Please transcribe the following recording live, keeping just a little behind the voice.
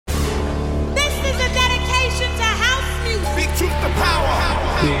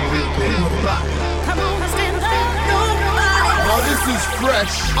This is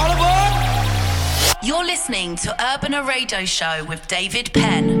fresh. All aboard! You're listening to Urban Radio Show with David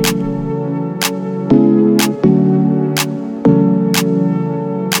Penn.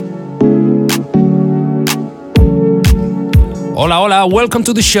 Hola, hola, welcome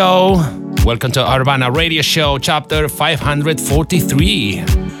to the show. Welcome to Urbana Radio Show, chapter 543.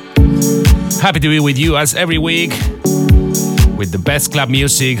 Happy to be with you as every week with the best club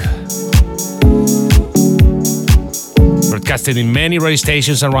music. Broadcasted in many radio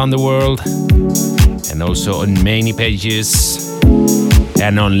stations around the world and also on many pages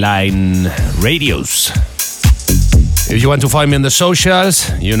and online radios. If you want to find me on the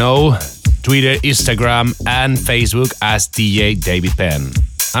socials, you know, Twitter, Instagram and Facebook as DJ David Penn.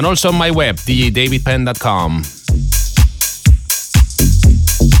 And also on my web, djdavidpenn.com.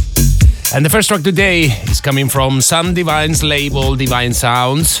 And the first track today is coming from Sam Divine's label, Divine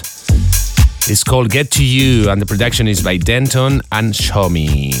Sounds. It's called Get To You, and the production is by Denton and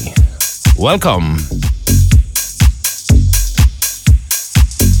Shomi. Welcome.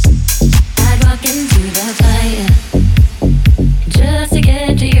 I'd walk into the fire just to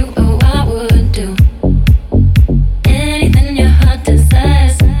get to you. Oh, I would do anything your heart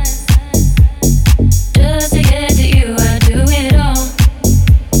desires. Just to get to you, I'd do it all.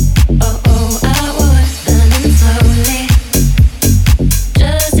 Oh, oh, I would, burning slowly.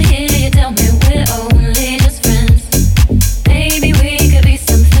 Just to hear you tell me we're only just friends. Maybe we could be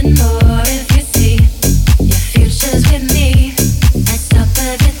something more if you see your future's with me. I'd stop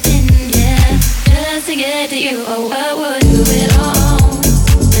everything, yeah, just to get to you. Oh, I would do it all,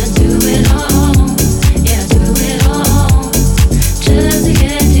 and do it all, yeah, do it all, just to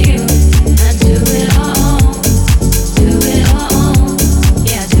get to you. I'd do it all,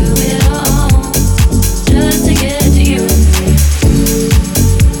 yeah, do it all, just to get to you.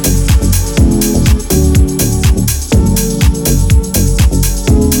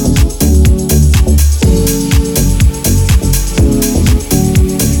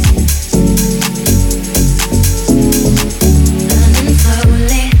 Running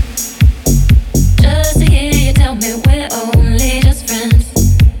slowly, just to hear you tell me we're only just friends.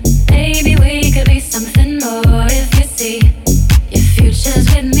 Maybe we could be something more if you see your future's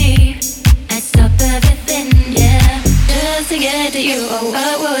with me. I'd stop everything, yeah, just to get to you. Oh,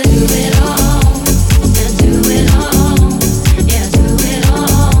 I would do it all, and do it all, yeah, do it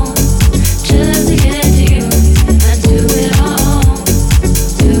all, just to get to you. I'd do it all,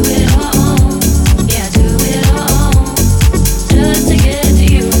 yeah, do it all, just to get to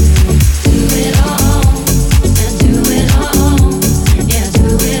you. Do it all, and do it all, yeah, do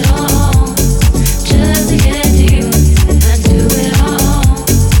it all, just to get to you. I'd do it all,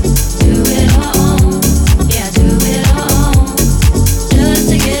 yeah, do it all, just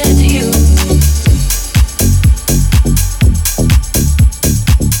to get to you.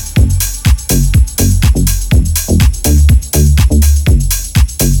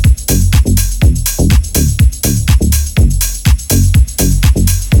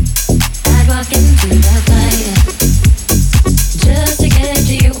 I'd walk into the fire just to get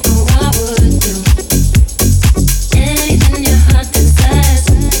to you. Oh, I would do anything your heart desires.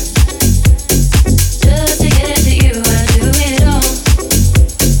 Just to get to you, I'd do it all.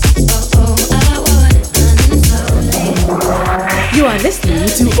 Oh, oh, I would, running slowly. You are listening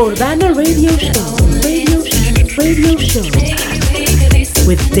to Urbana Radio Show. Radio Show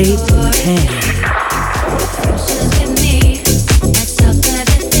with Dave Penn.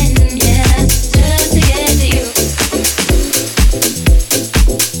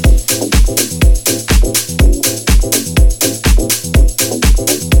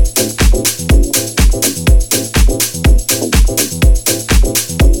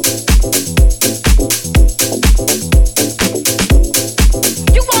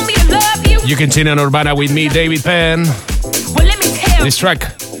 You can tune in Urbana with me, David Penn. Well, let me tell This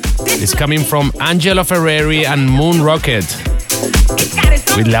track is coming from Angelo Ferreri and Moon Rocket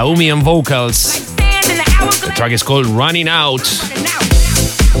with Laumi on vocals. The track is called Running Out.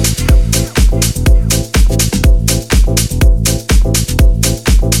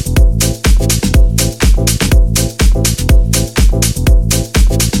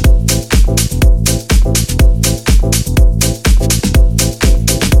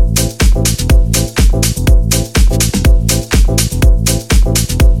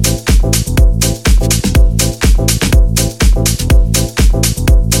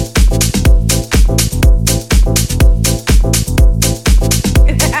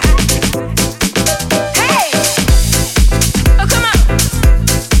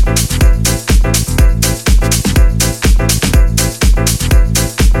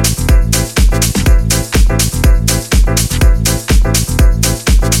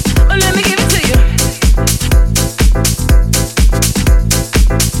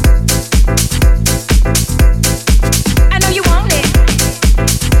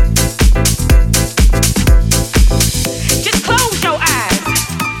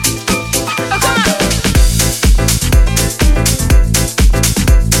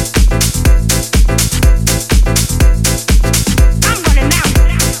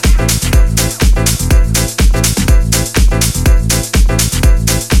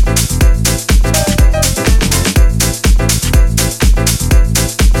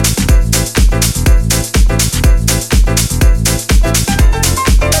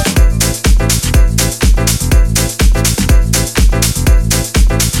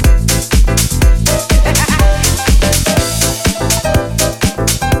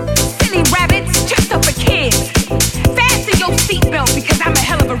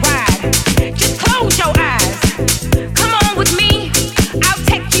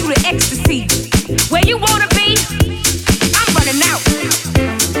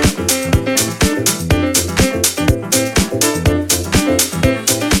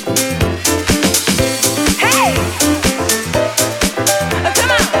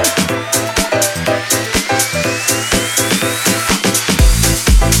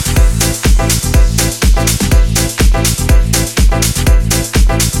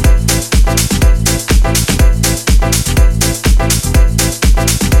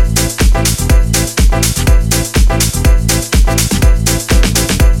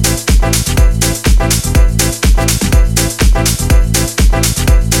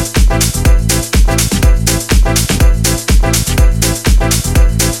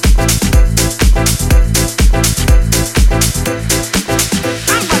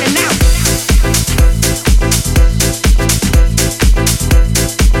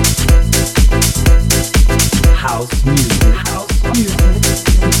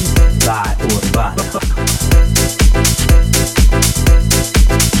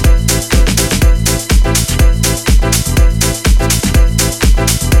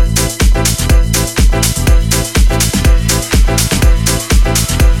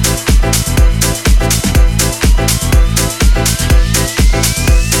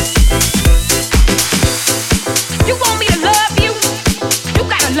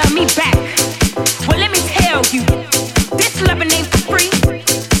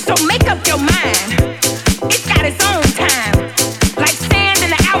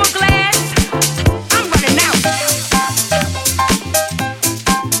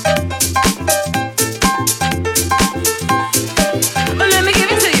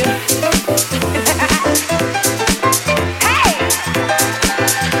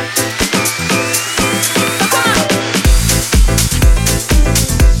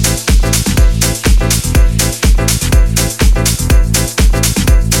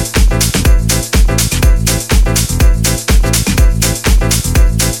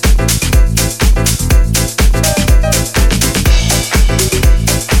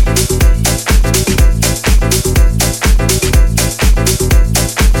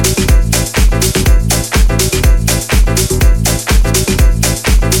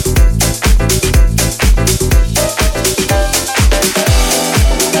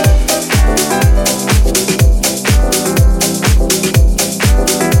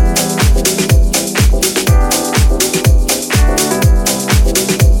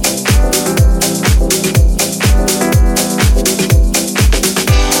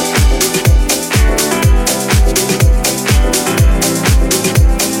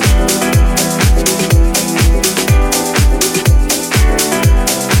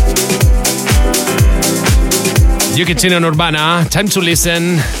 you continue on Urbana, time to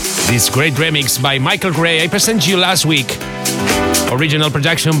listen. This great remix by Michael Gray. I presented you last week. Original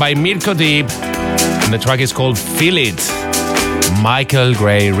production by Mirko Deep. And the track is called Feel It. Michael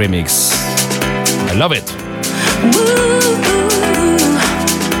Gray remix. I love it.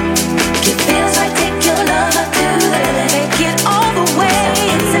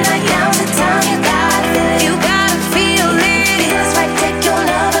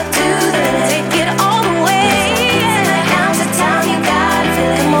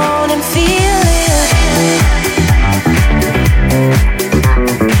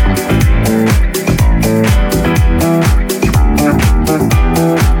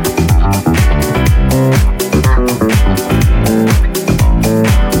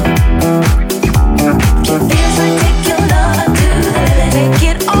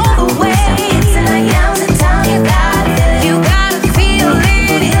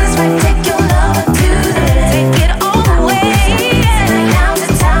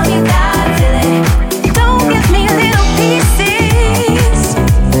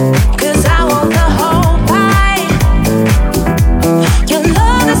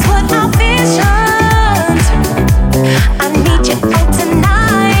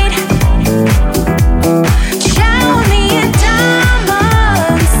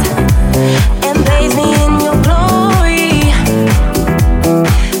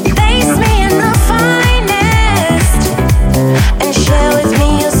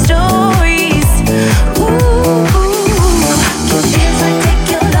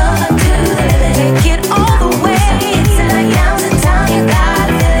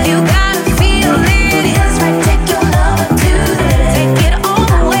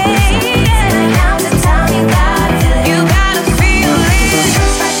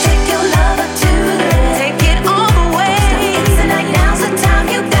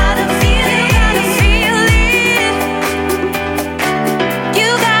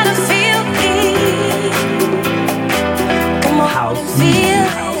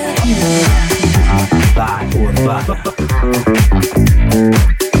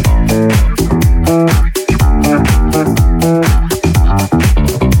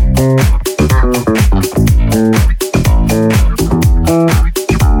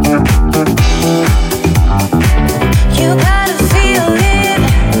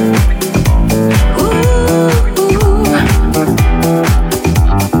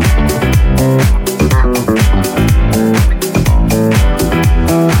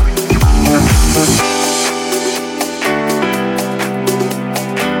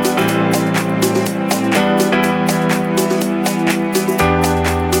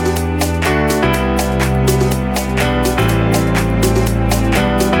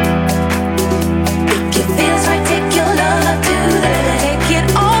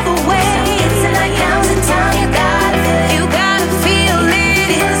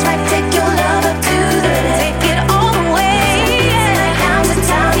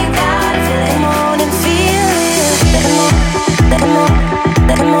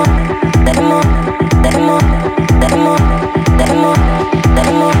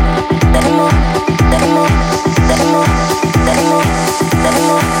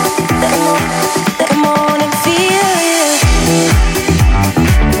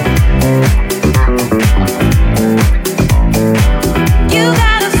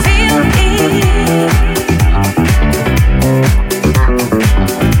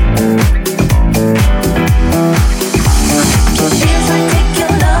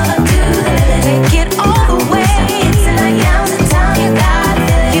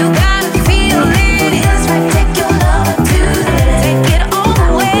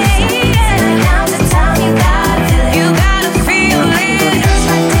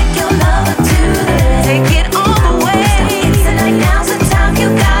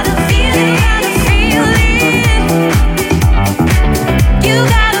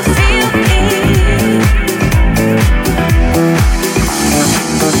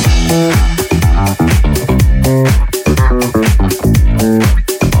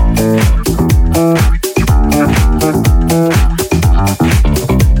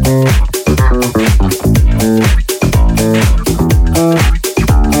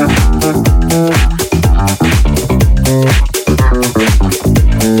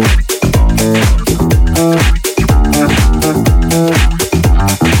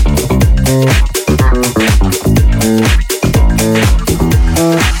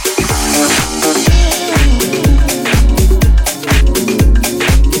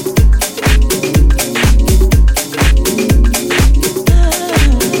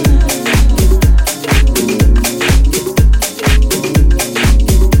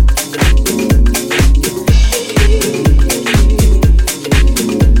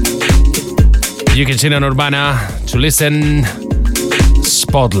 you can see on Urbana to listen.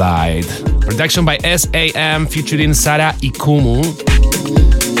 Spotlight. Production by SAM featuring Sara Ikumu.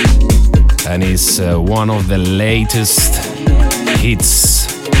 And it's one of the latest hits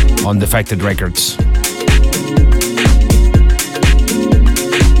on Defected Records.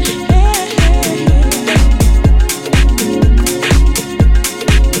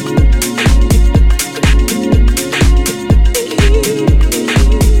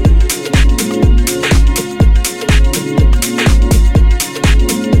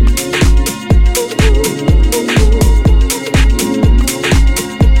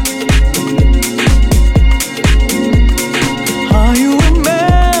 Are you a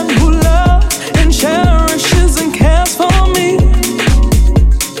man who loves and cherishes and cares for me?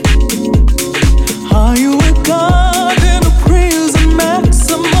 Are you a god in a prison,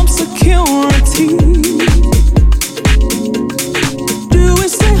 maximum security? Do we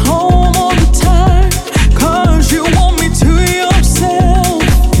stay home all the time, 'cause you want me to yourself?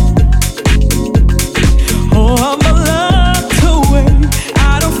 Or am I locked away?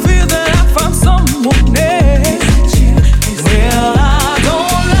 I don't feel that I found someone else. Well, I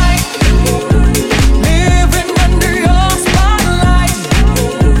don't like living under your spotlight,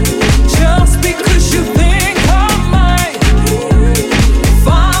 just because you think I might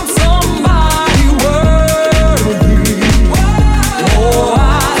find somebody worthy. Oh,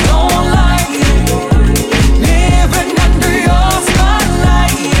 I don't like living under your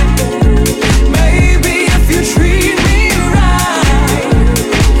spotlight. Maybe if you treat me right,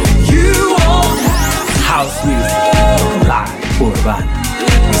 you won't have House music, live Urbana.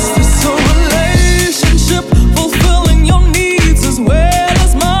 Is this a relationship fulfilling your needs as well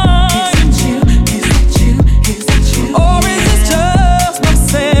as mine? Or is it just my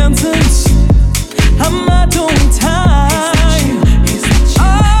sentence? Am I doing time?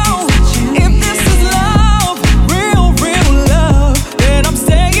 Oh, if this is love, real love, then I'm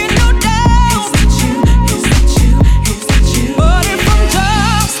staying you down. But if I'm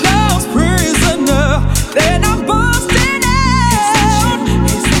just love's prisoner, then I'm busting out.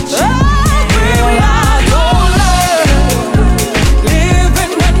 Well, I don't like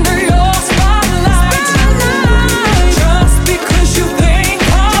living under your spotlight, just because you think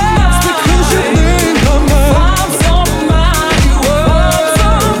I might find somebody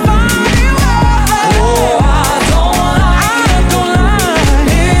worthy. Oh, I don't like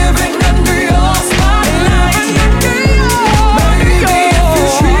living under your spotlight. Maybe if you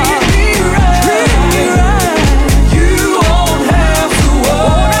treat me right, you won't have to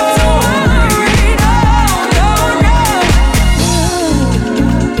worry.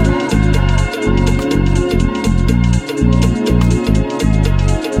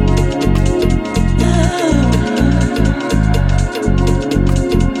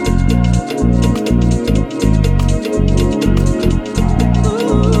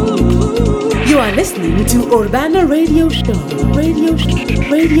 You are listening to Urbana Radio Show.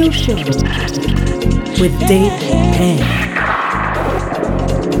 Radio Show. With Dave Penn.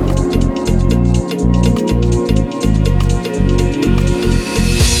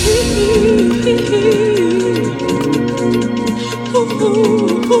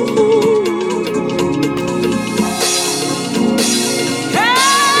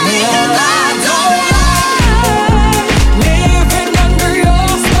 Well, I don't like living under your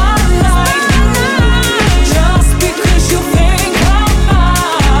spotlight, just because you think I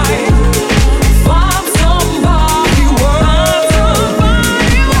might find somebody worthy.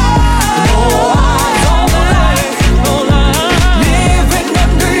 Oh, I don't like living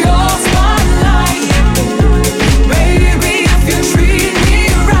under your spotlight. Baby, if you treat me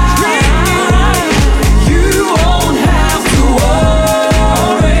right.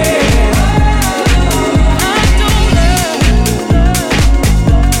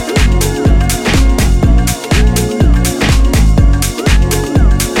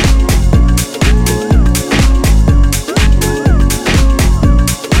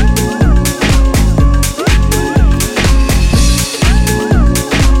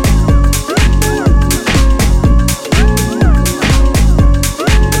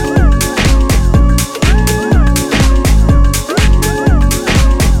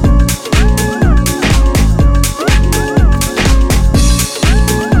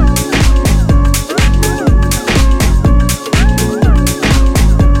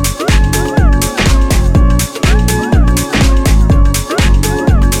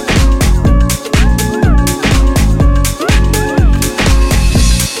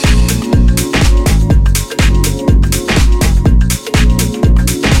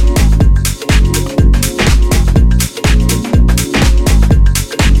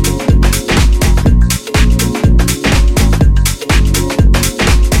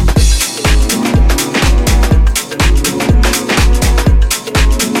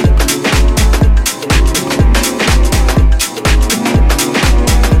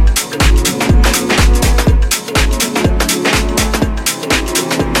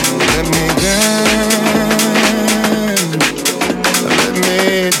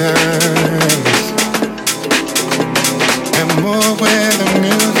 me dance and move with the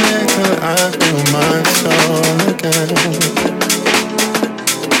music till I feel my soul again.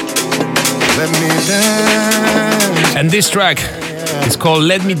 Let me dance. And this track is called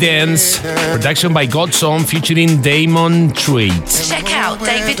Let Me Dance, production by Godson featuring Damon Treat. Check out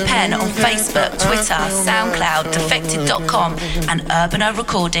David Penn on Facebook, Twitter, SoundCloud, Defected.com and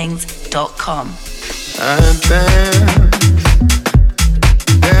UrbanaRecordings.com. I dance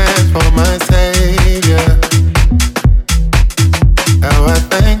for my Savior. How I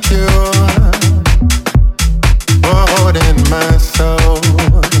thank you for holding my soul.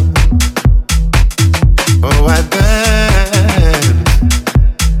 Oh, I dance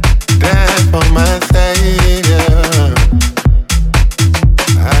for my Savior.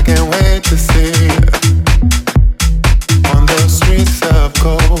 I can't wait to see you on the streets of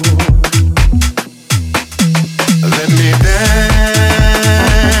gold. Let me dance,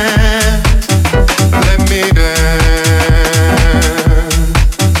 let me dance,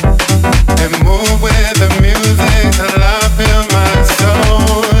 and move with the music till I feel my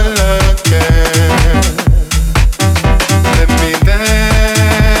soul again. Let me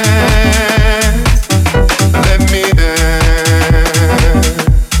dance, let me dance,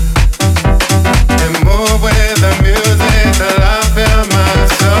 and move with the music till I feel my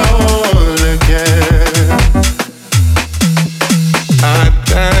soul again. I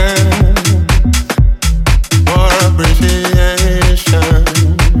dance for appreciation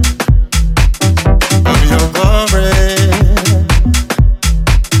of your glory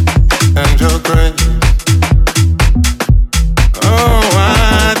and your grace. Oh, I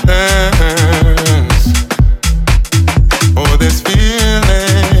dance for this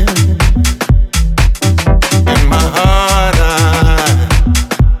feeling in my heart. I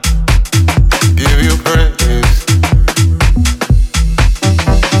give you praise.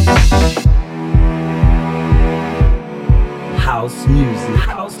 House music.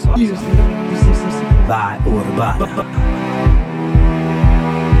 House music. By Urbana.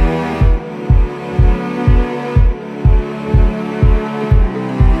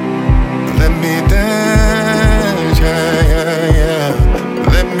 Let me dance, yeah, yeah, yeah.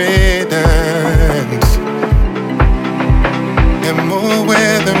 Let me dance and move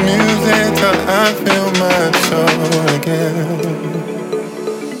with the music till I feel my soul again.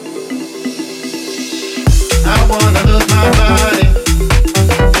 I wanna lose my body.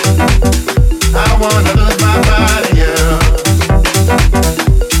 I wanna lose my body, yeah.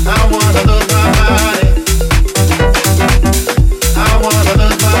 I wanna lose my body. I wanna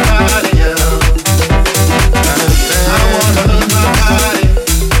lose my body, yeah. I wanna lose my body.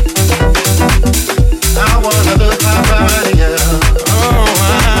 I wanna lose my body, yeah. Oh,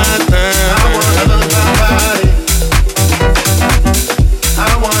 I wanna lose my body. I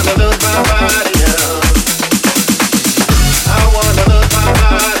wanna lose my body, yeah. I wanna lose my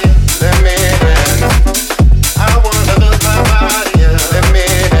body. Let me dance. I wanna lose my body, yeah. Let me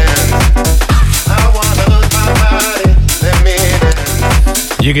dance. I wanna lose my body. Let me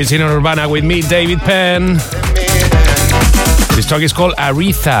dance. You can sing on Urbana with me, David Penn. Let me dance. This track is called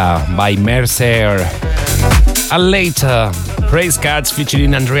Aretha by Mercer. And later, Praise Cats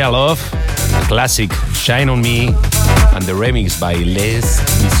featuring Andrea Love, the classic Shine On Me, and the remix by Les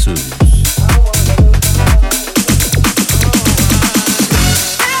Missus.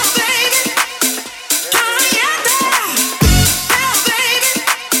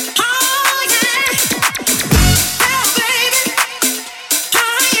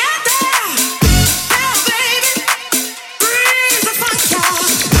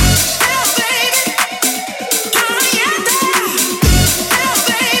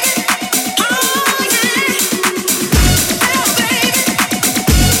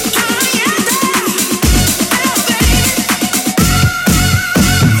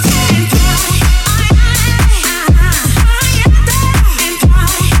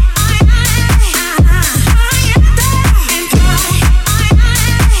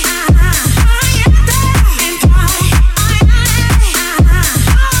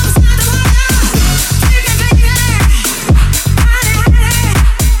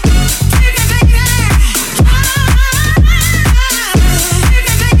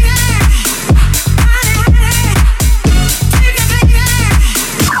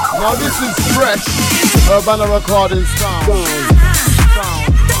 Now this is fresh Urbana Recordings sound.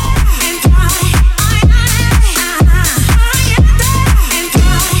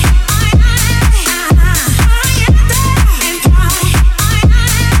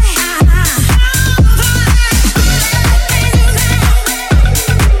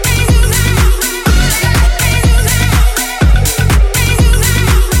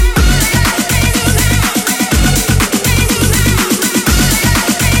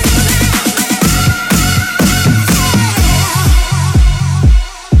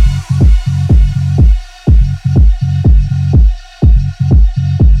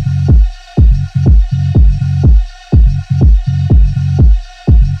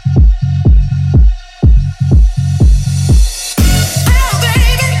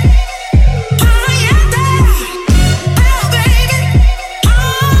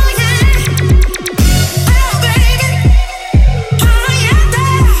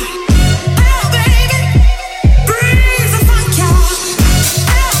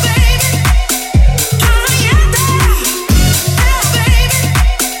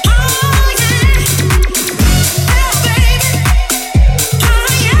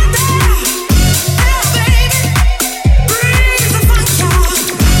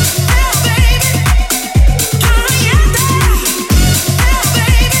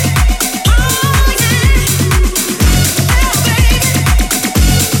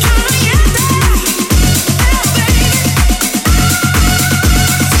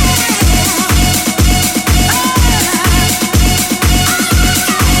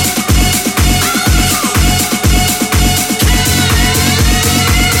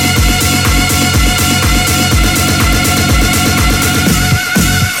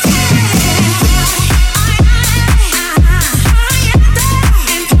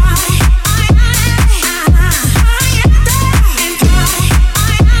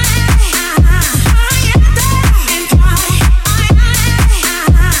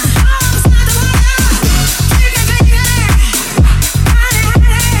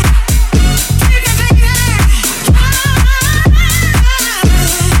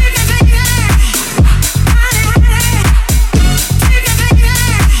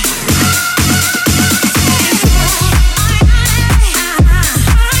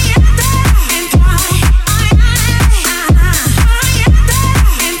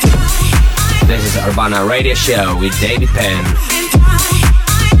 Urbana Radio Show with David Penn.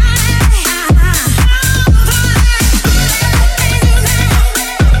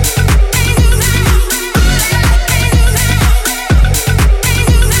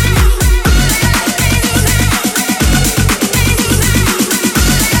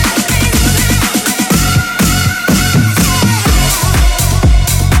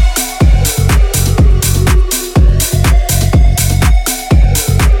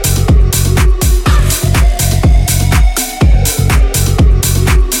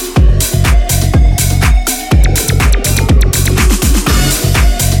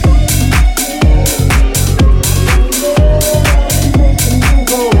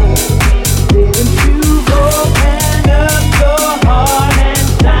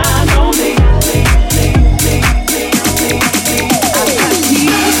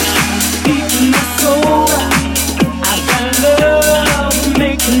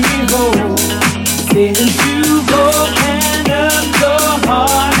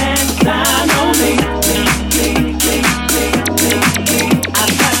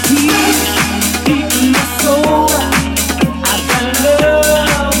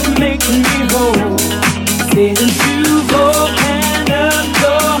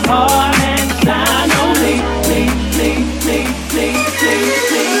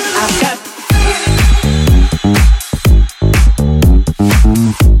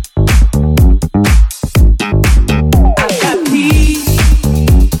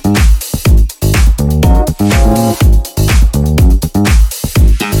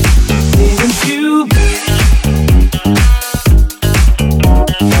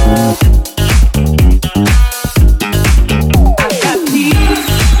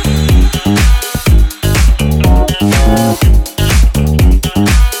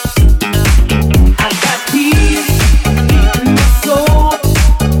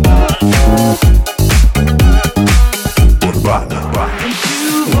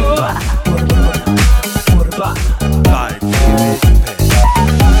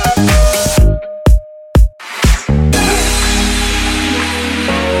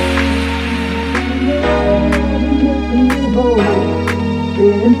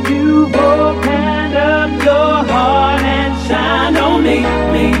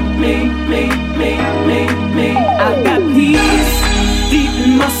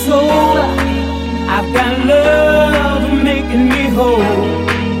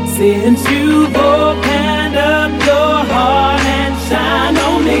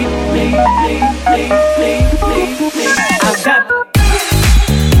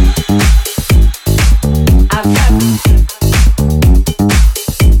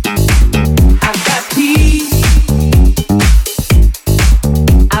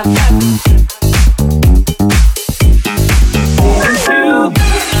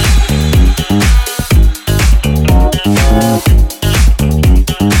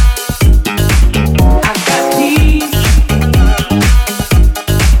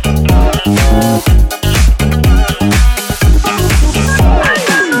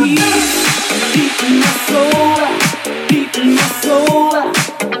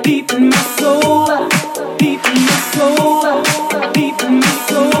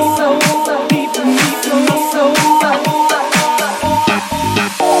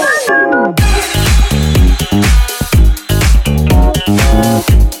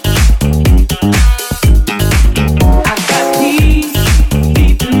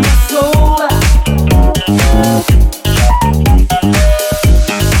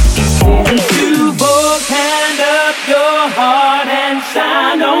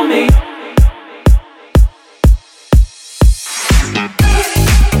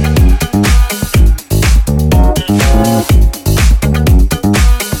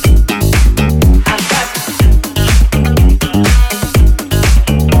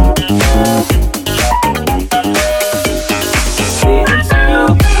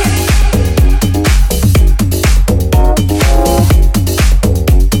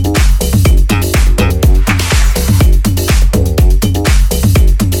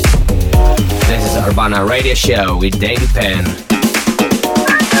 Radio Show with David Penn.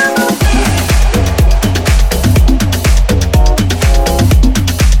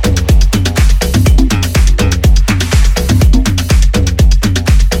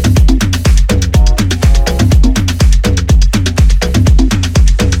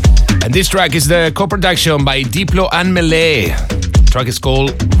 And this track is the co-production by Diplo and Melee. The track is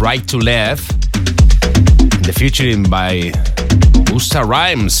called Right to Left. And the featuring by Busta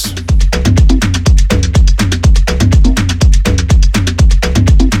Rhymes.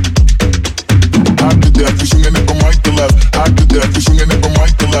 Hot to death, we swinging it from right to left. Hot to death, we swinging it from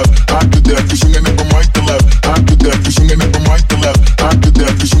right to left. Hot to death, we swinging it from right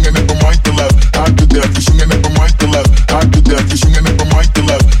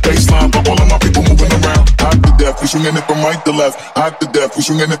swinging it from right to left, hot to death. We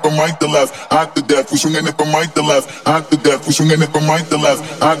swinging it from right to left, hot to death. We swinging it from right to left, hot to death. We swinging it from right to left,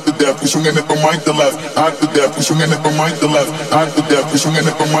 hot to death. We swinging it from right to left, hot to death. We swinging it from right to left, hot to death. We swinging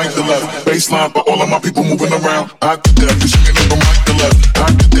it from right to left. Baseline for all of my people moving around, hot to death. We swinging it from right to left,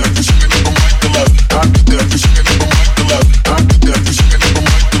 hot to death. We swinging it from right to left, hot to death. We swinging it from right to left, hot to death. We swinging it from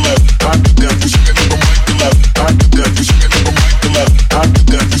right to left, hot to death. We swinging it from right to left, hot to death. We swinging it from right to left, hot to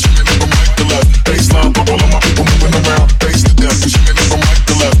death. We swinging it from right to left. Baseline for all of my people moving around, base to death. We swinging it from right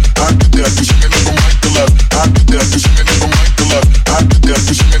to left, hot to death. We swinging it from right to left, hot to death. We swinging it from right to left, hot to death. We swinging it from right to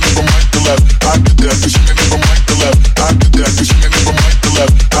left, hot to death. We swinging it from right to left, hot to death. We swinging it from right to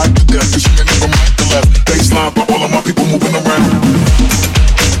left, hot to death. We swinging it from right to left. Baseline for all of my people moving around.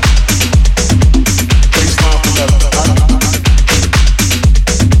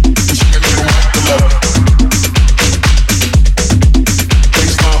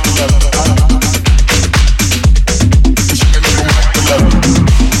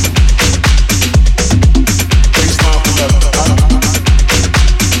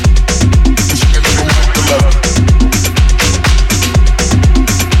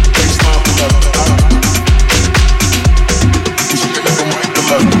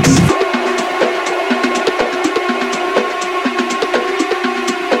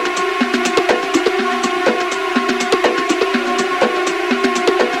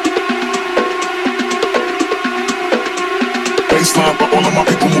 Baseline for all of my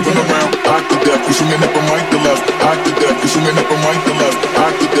people moving around, hot to death. We swinging it from right to left, hot to death. We swinging it from right to left,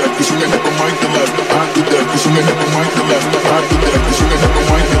 hot to death. We swinging it from right to left, hot to death. We swinging it from right to left, hot to death. We swinging it from right to left, hot to death. We swinging it from right to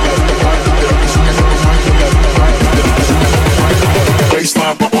left, hot to death. We swinging it from right to left.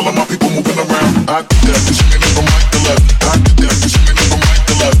 Baseline for all of my people moving around, hot to death. We swinging it from right to left, hot to death. We swinging it from right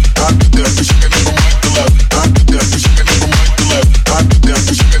to left, hot to death. We swinging it from right to left, hot to death. We swinging it from right to left, hot to death.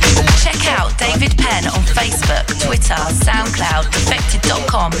 We swinging it from. Check out David Penn on Facebook, Twitter, SoundCloud,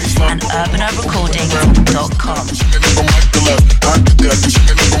 Defected.com and UrbanaRecordings.com.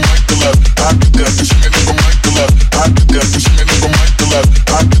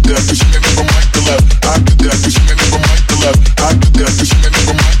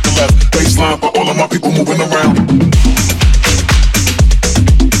 Baseline for all of my people moving around.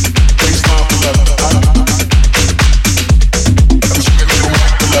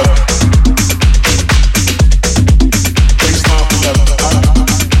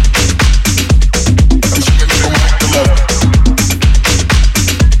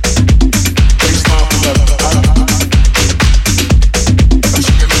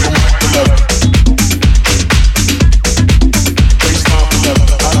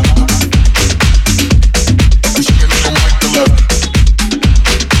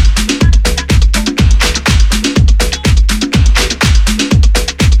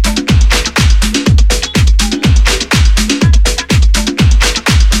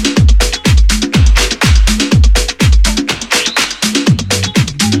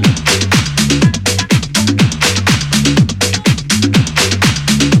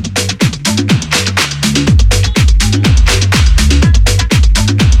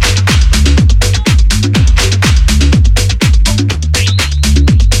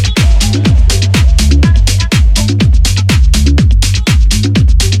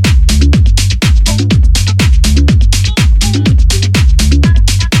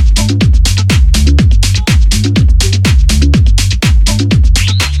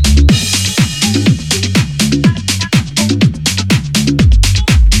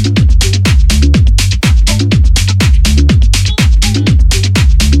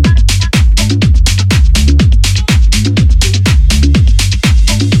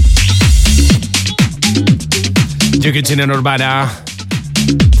 You continue in Urbana.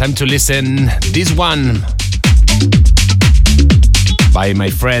 Time to listen. This one by my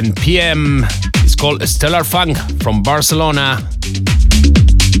friend PM. It's called Stellar Funk from Barcelona.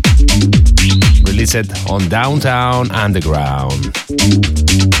 Released on Downtown Underground.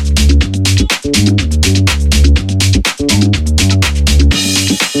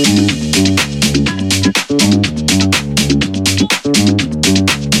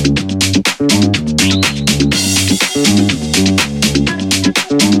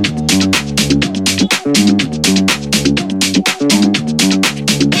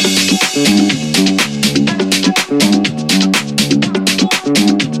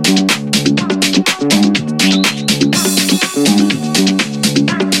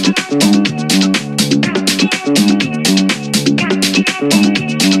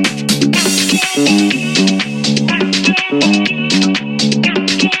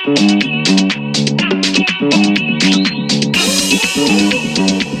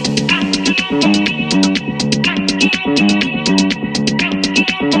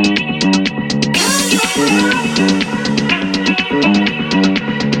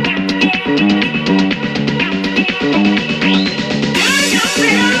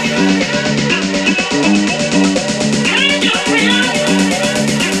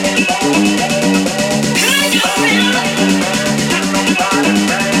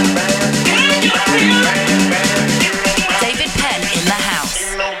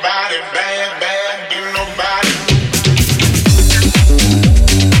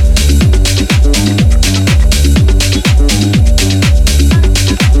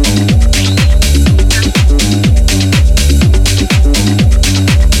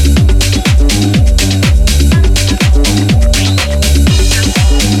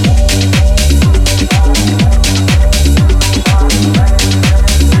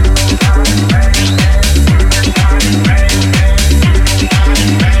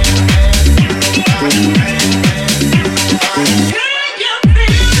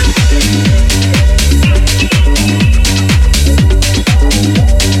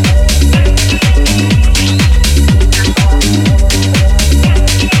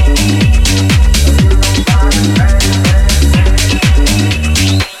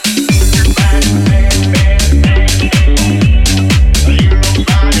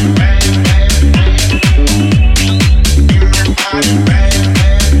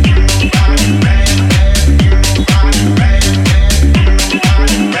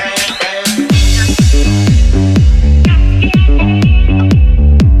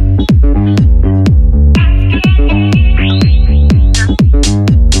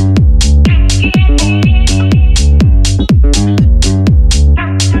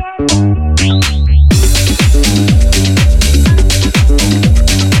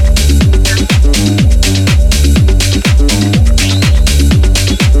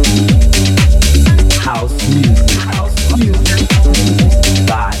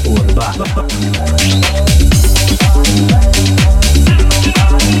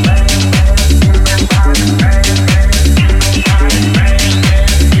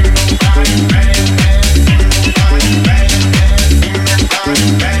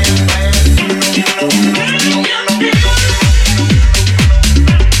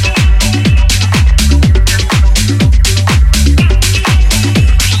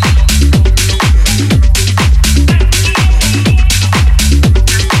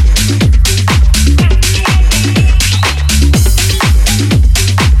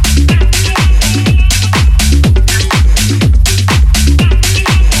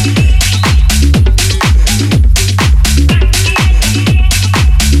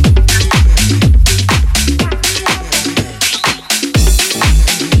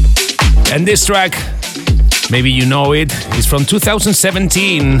 And this track, maybe you know it, is from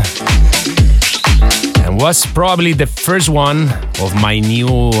 2017 and was probably the first one of my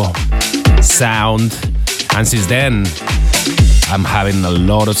new sound. And since then, I'm having a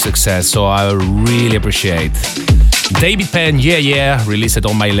lot of success, so I really appreciate. David Penn, Yeah Yeah, released it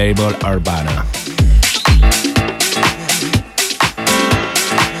on my label Urbana.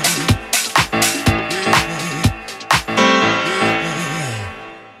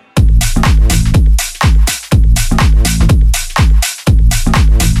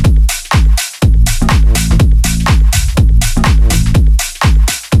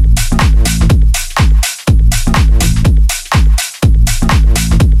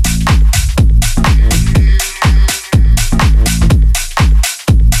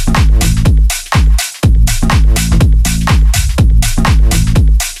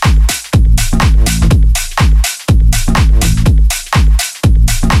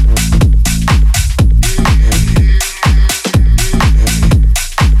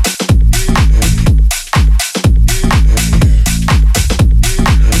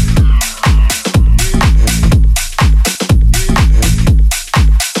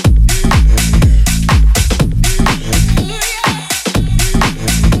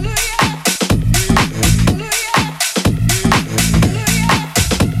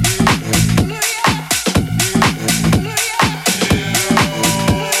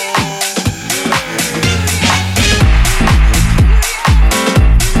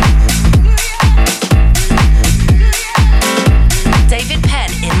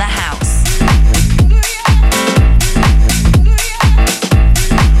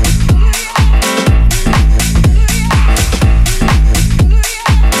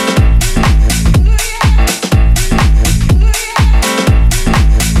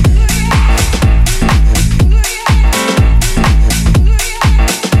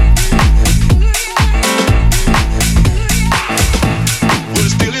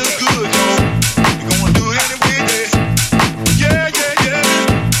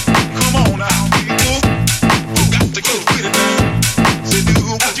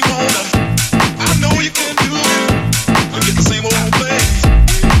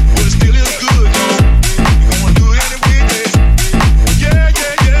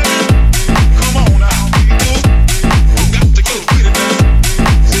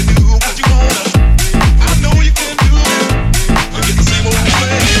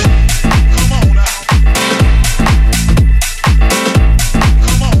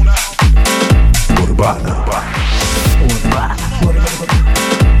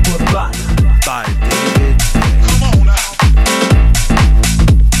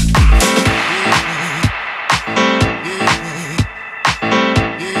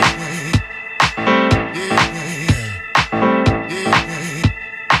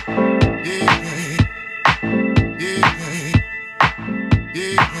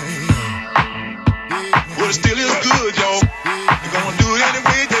 it still is good, y'all. We're gonna do it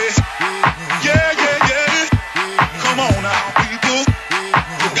anyway, yeah. Yeah, yeah, yeah. Come on now, people.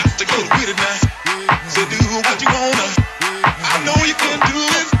 You got to get with it now. So do what you wanna. I know you can do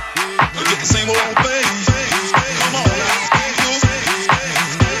it. But get the same old thing. Come on now, people.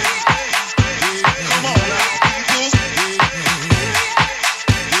 Come on now, people.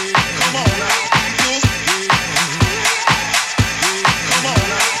 Come on now, people. Come on now, people. Come on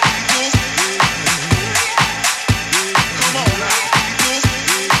now, people. Come on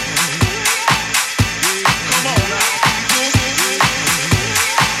now, people.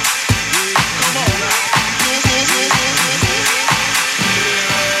 Come on now,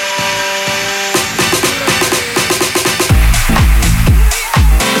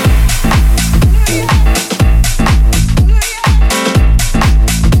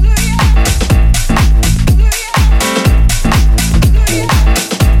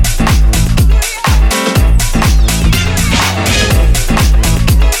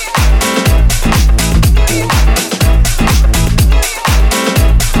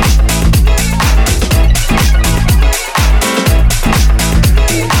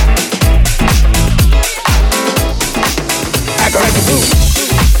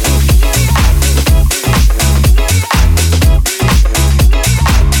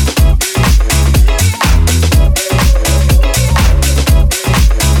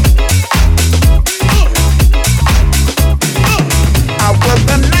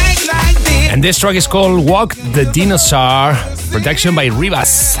 And this track is called Walk the Dinosaur, production by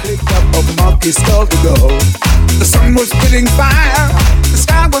Rivas. A monkey skull to go. The sun was spitting fire. The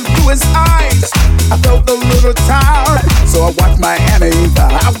sky was blue as ice. I felt a little tired, so I watched my Annie die.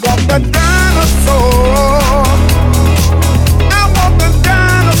 I walked the dinosaur. I walked the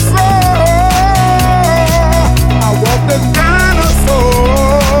dinosaur. I walked the dinosaur.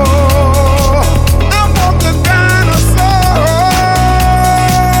 I walked the dinosaur.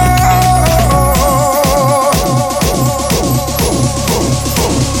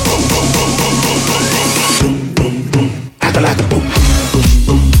 Like a boom, boom, boom, boom,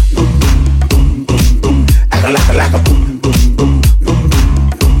 boom, boom, boom. Like a boom, boom, boom,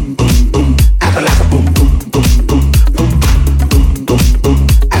 boom, boom, boom, boom. Like a boom, boom, boom, boom, boom, boom, boom.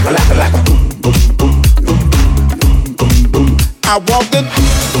 Like a boom, boom, boom, boom, boom, boom. I walk the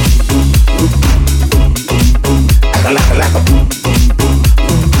boom, boom, boom, boom, boom, boom. Like a boom, boom, boom,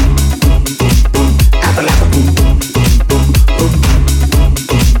 boom, boom, boom. Like a boom, boom, boom, boom, boom,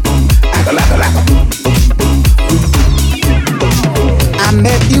 boom. Like a boom. I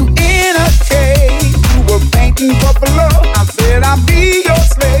met you in a cave. You were painting buffalo. I said I'll be your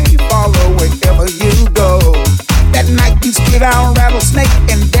slave. Follow wherever you go. That night you spit out rattlesnake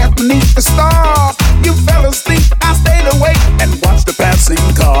and danced beneath the stars. You fell asleep. I stayed awake and watched the passing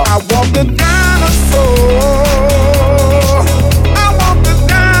car. I walked the dinosaur. I walked the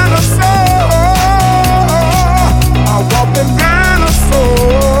dinosaur. I walked the dinosaur.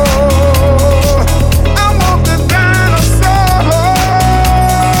 I walked the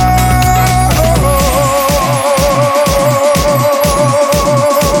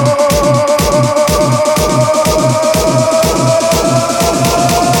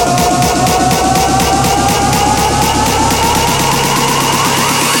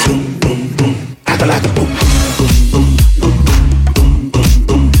like a boom, boom, boom, boom,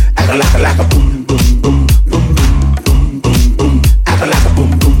 boom. Like a boom, boom, boom, boom, boom, boom. Like a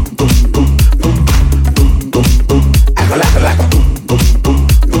boom, boom, boom, boom.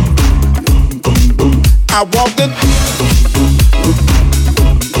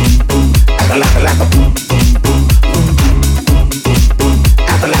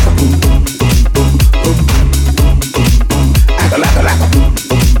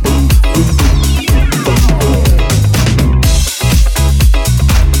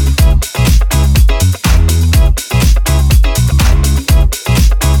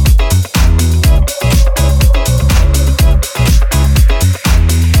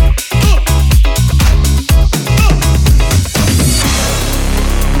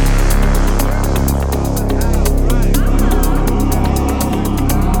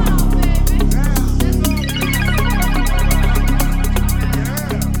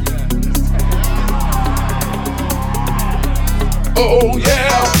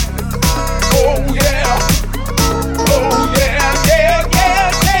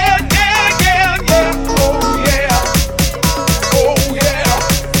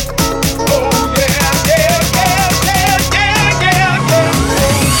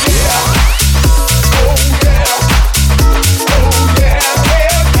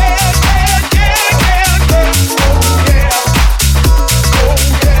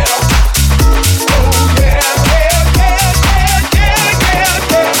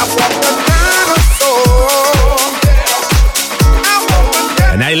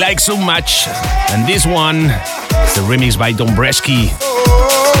 so much. And this one is the remix by Dombresky.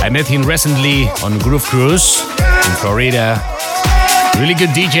 I met him recently on Groove Cruise in Florida. Really good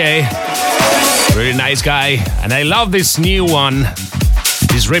DJ, really nice guy. And I love this new one,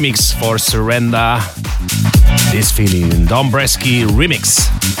 this remix for Surrender. This feeling, Dombresky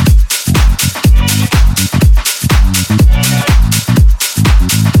remix.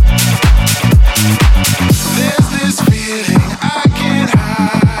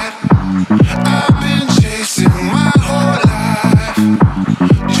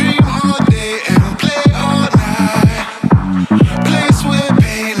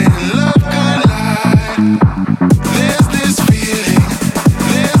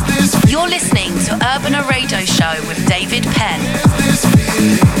 David Penn.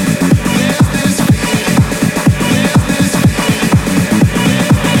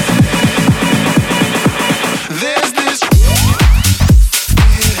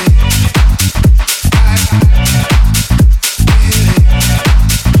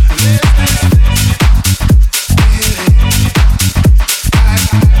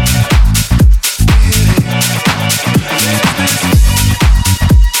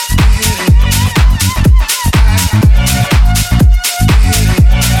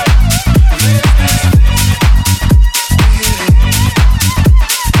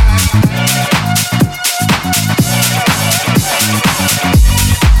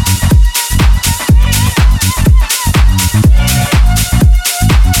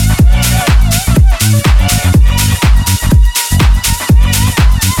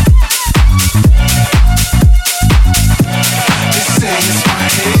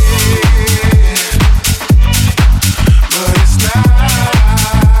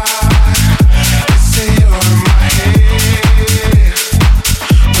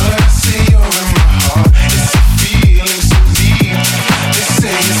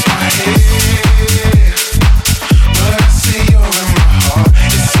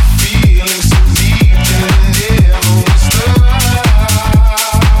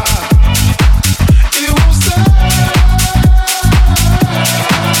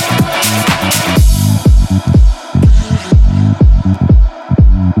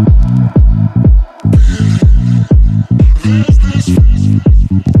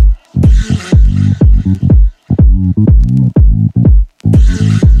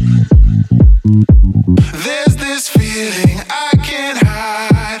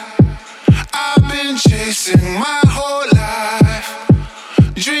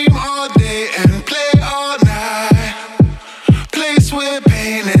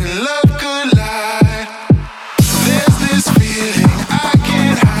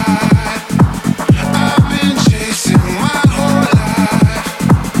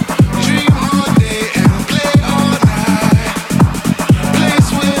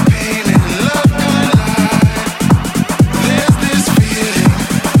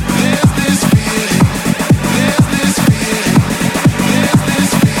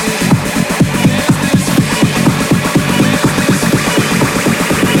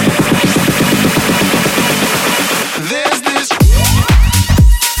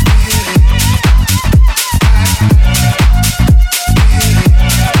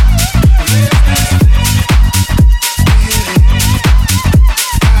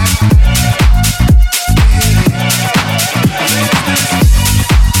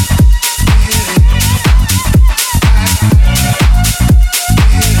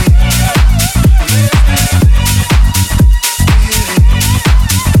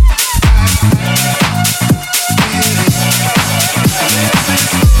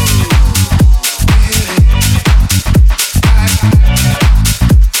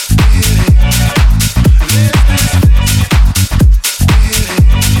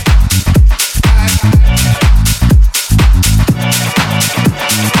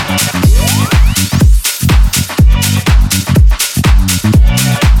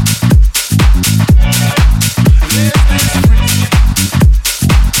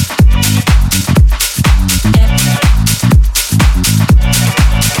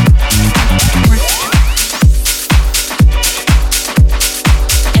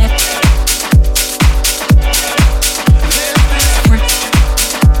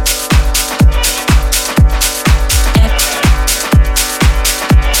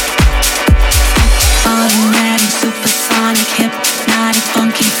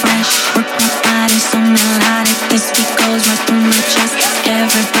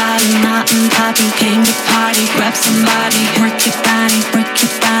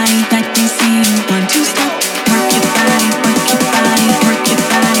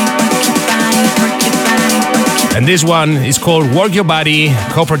 And this one is called Work Your Body,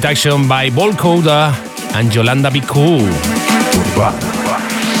 co-production by Volcoda and Yolanda Be Cool.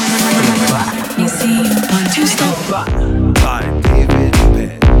 You see, 1, 2, stop.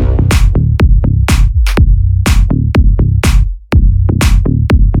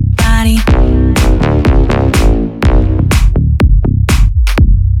 Body.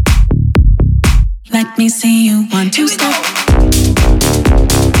 Let me see you 1, 2, stop.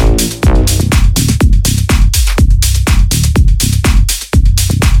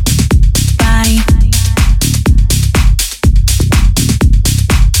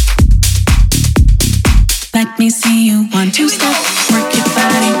 Let me see you 1, 2, stop. Work your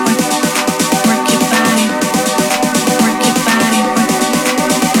body, work your body, work your body,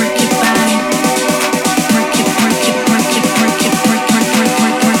 work your body, work it, work it, work it, work it, work it.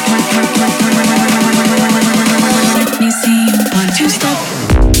 Let me see you 1, 2, stop.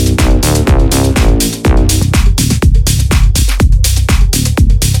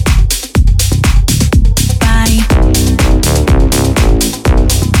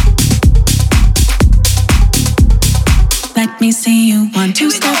 Let me see you 1,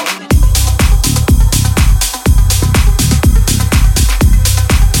 2, stop.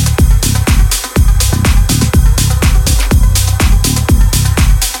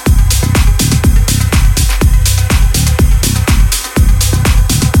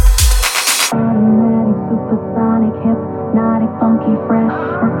 Automatic, supersonic, hypnotic, funky, fresh.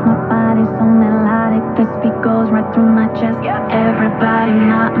 Work my body so melodic. This beat goes right through my chest. Everybody,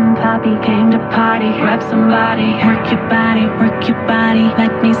 Martin, Poppy came to party. Grab somebody, work your body, work your body.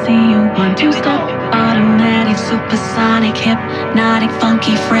 Let me see you 1, 2, stop. Automatic, supersonic, hypnotic,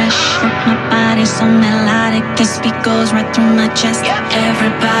 funky, fresh. Work my body so melodic. This beat goes right through my chest.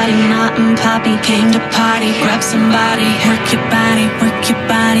 Everybody, Martin, Poppy came to party. Grab somebody, work your body, work your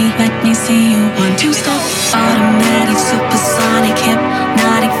body. Let me see you 1, 2, stop. Automatic, supersonic,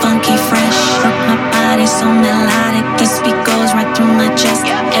 hypnotic, funky, fresh. Work my body so melodic. This beat goes right through my chest.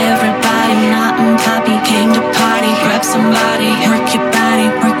 Everybody, Martin, Poppy came to party. Grab somebody, work your body,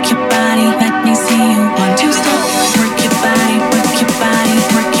 work your body. Let me see you 1, 2, stop. Work your body, work your body,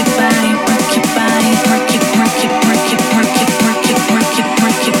 work your body, work your body, work it, work it, work it, work it, work it, work it,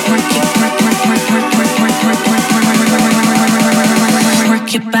 work it, work it, work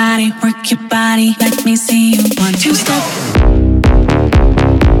your body, work your body. Let me see you 1, 2, stop.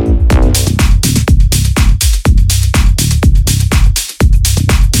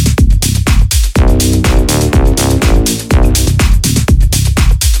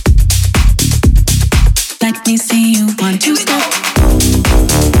 Let me see you 1, 2, stop.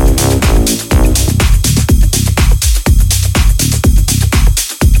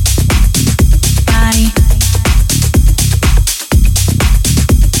 Body.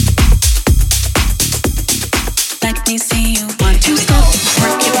 Let me see you 1, 2, stop.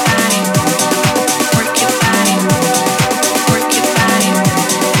 Work your body. Work your body. Work your body.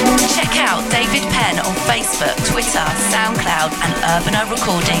 Check out David Penn on Facebook, Twitter, SoundCloud, and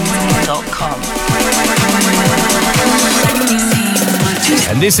urbanorecordings.com.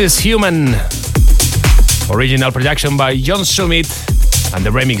 And this is Human. Original production by John Summit and the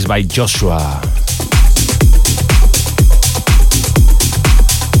remix by Joshua.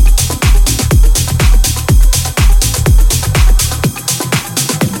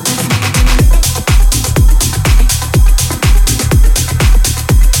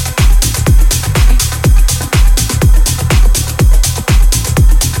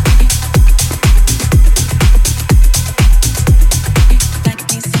 Let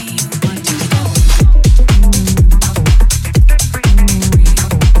me see you 1, 2, stop.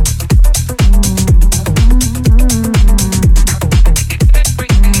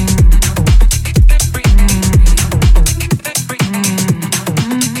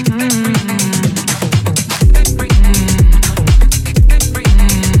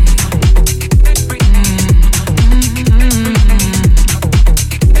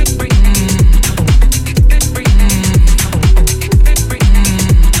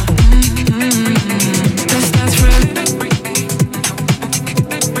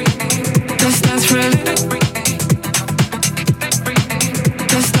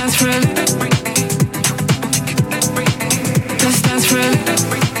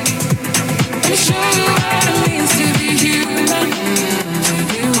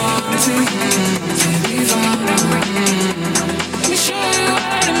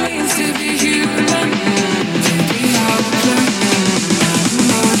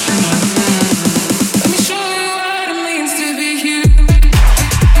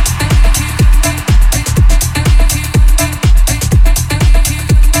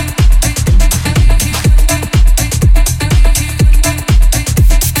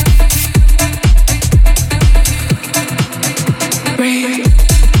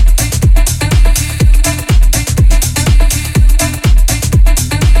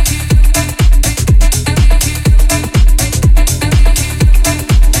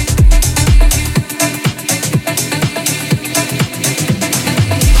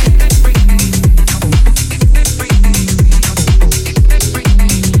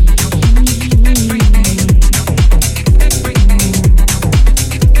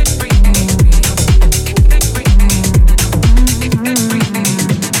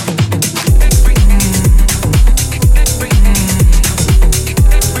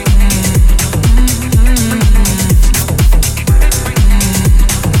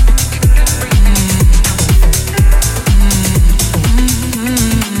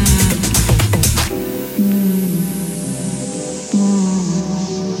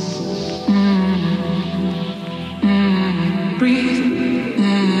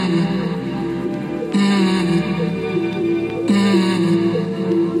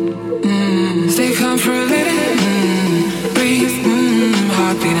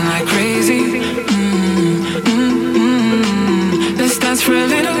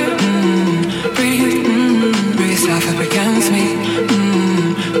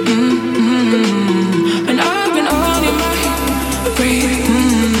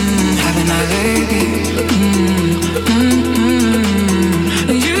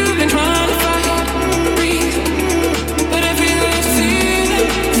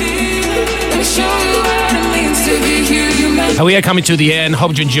 And we are coming to the end.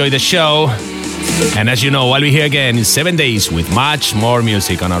 Hope you enjoy the show. And as you know, I'll be here again in 7 days with much more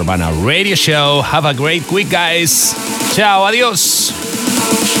music on Urbana Radio Show. Have a great week, guys. Ciao, adios.